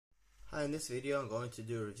Hi, in this video I'm going to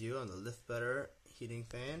do a review on the LifBetter heating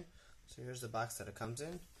fan. So here's the box that it comes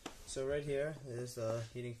in. So right here is the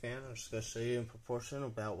heating fan. I'm just going to show you in proportion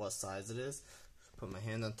about what size it is. Put my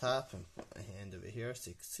hand on top and put my hand over here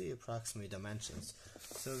so you can see approximately dimensions.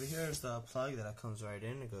 So over here is the plug that comes right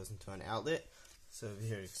in. It goes into an outlet. So over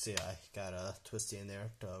here you can see I got a twisty in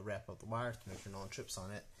there to wrap up the wire to make sure no one trips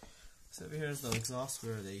on it. So over here is the exhaust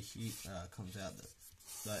where the heat comes out,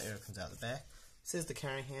 the air comes out the back. This is the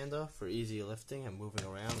carrying handle for easy lifting and moving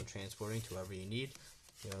around and transporting to wherever you need.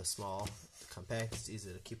 You know, small, compact, it's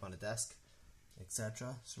easy to keep on a desk,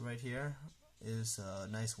 etc. So right here is a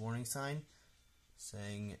nice warning sign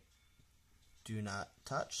saying do not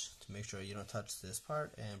touch, to make sure you don't touch this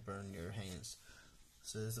part and burn your hands.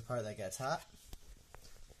 So this is the part that gets hot.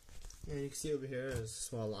 And you can see over here is a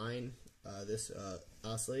small line. This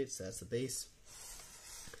oscillates, that's the base.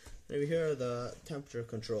 And over here are the temperature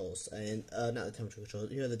controls, and not the temperature controls,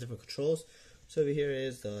 here are the different controls. So over here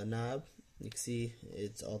is the knob. You can see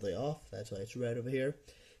it's all the way off, that's why it's red over here.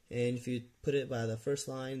 And if you put it by the first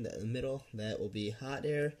line, in the middle, that will be hot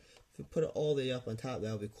air. If you put it all the way up on top,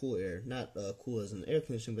 that will be cool air. Not cool as an air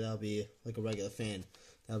conditioner, but that will be like a regular fan.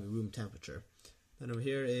 That will be room temperature. Then over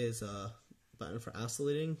here is a button for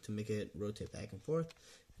oscillating to make it rotate back and forth.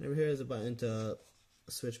 And over here is a button to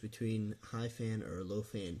switch between high fan or low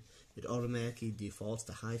fan. It automatically defaults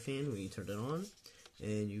to high fan when you turn it on,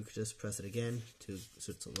 and you can just press it again to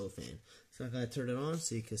switch to low fan. So I'm going to turn it on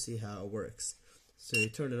so you can see how it works. So you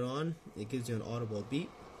turn it on, it gives you an audible beep,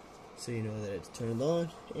 so you know that it's turned on,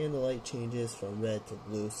 and the light changes from red to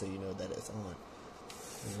blue so you know that it's on.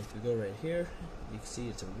 And if we go right here, you can see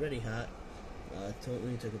it's already hot. It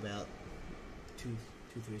only took about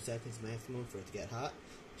 2-3 seconds maximum for it to get hot,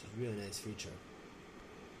 which is a really nice feature.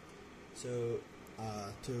 So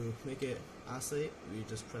to make it oscillate, we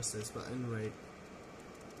just press this button right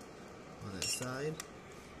on that side,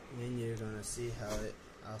 and you're going to see how it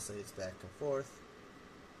oscillates back and forth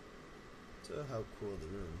to help cool the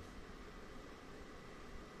room.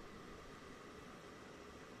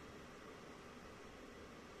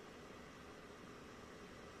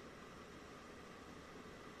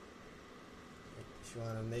 If you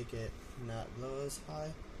want to make it not blow as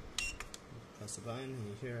high, press the button, and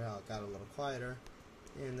you hear how it got a little quieter,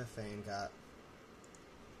 and the fan got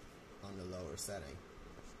on the lower setting.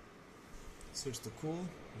 Switch to cool,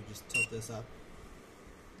 you just tilt this up,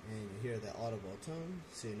 and you hear that audible tone,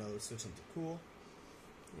 so you know it's switching to cool,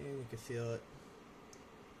 and you can feel it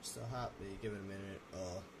still hot, but you give it a minute,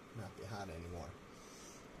 it'll not be hot anymore.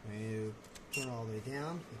 When you turn it all the way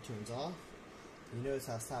down, it turns off. You notice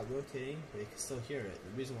how it stopped rotating, but you can still hear it.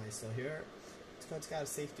 The reason why you still hear it, it's got a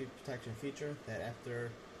safety protection feature that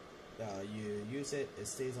after you use it, it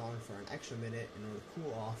stays on for an extra minute in order to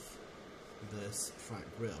cool off this front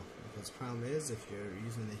grill. Because the problem is, if you're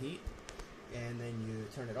using the heat and then you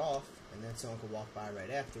turn it off, and then someone could walk by right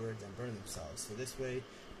afterwards and burn themselves. So this way,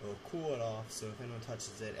 it will cool it off, so if anyone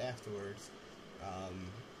touches it afterwards,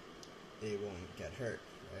 it won't get hurt.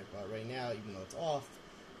 Right? But right now, even though it's off,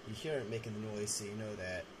 you hear it making the noise, so you know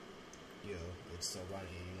that it's still running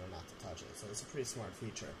and you know not to touch it. So it's a pretty smart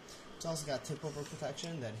feature. It's also got tip over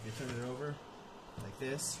protection, that if you turn it over like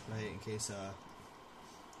this, right, in case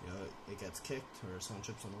it gets kicked or someone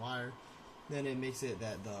trips on the wire, then it makes it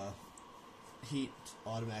that the heat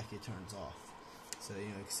automatically turns off. So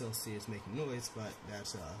you can still see it's making noise, but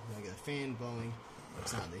that's a regular fan blowing.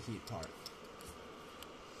 It's not the heat part.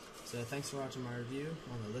 So thanks for watching my review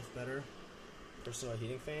on the LifBetter personal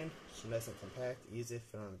heating fan. It's nice and compact, easy to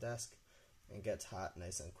fit on the desk, and gets hot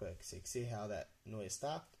nice and quick. So you can see how that noise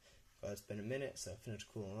stopped, but it's been a minute, so it finished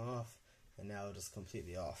cooling off, and now it's just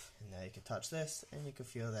completely off. And now you can touch this, and you can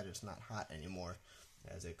feel that it's not hot anymore,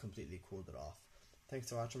 as it completely cooled it off. Thanks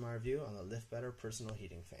for watching my review on the LifBetter personal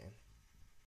heating fan.